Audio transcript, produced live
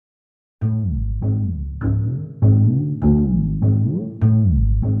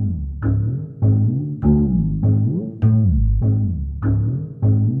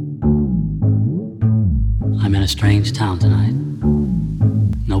strange town tonight.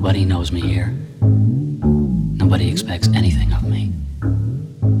 Nobody knows me here. Nobody expects anything of me.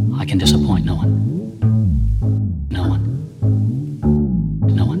 I can disappoint no one. No one.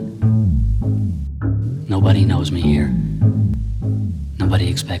 No one. Nobody knows me here. Nobody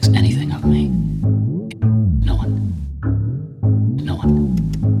expects anything of me. No one. No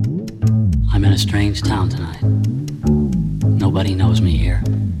one. I'm in a strange town tonight. Nobody knows me here.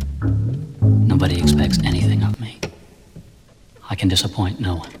 Nobody expects anything of me. I can disappoint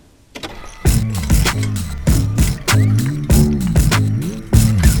no one.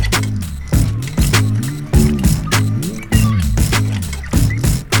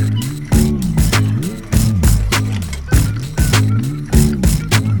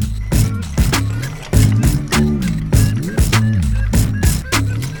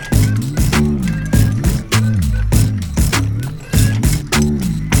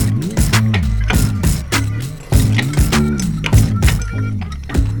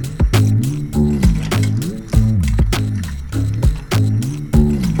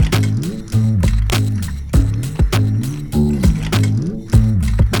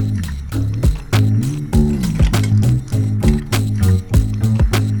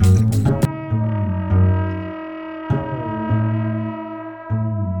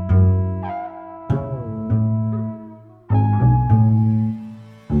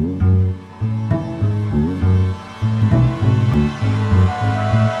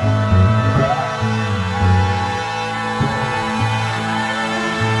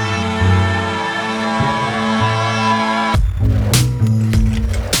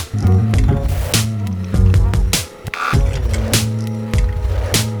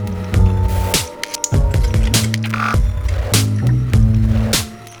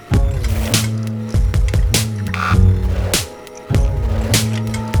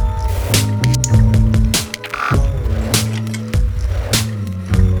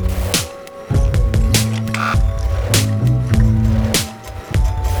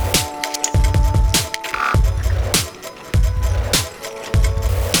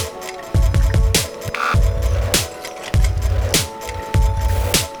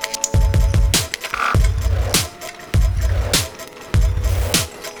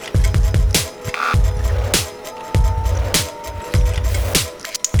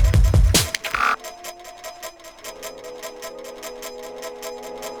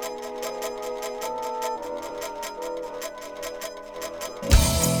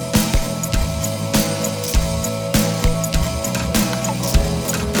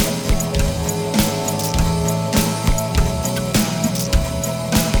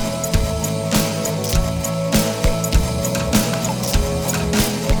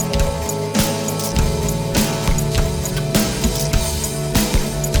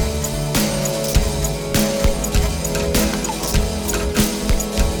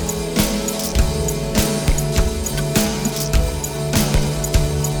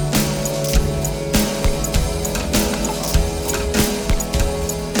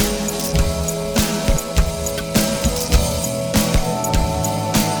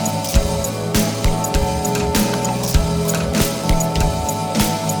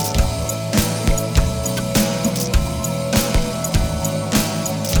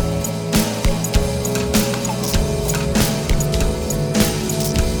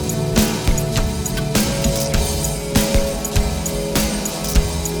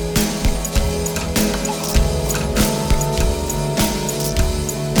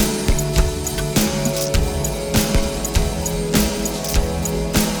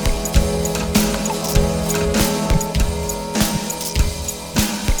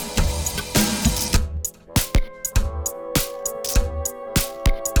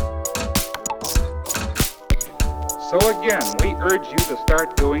 So again, we urge you to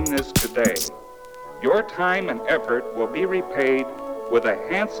start doing this today. Your time and effort will be repaid with a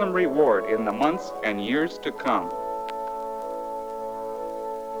handsome reward in the months and years to come.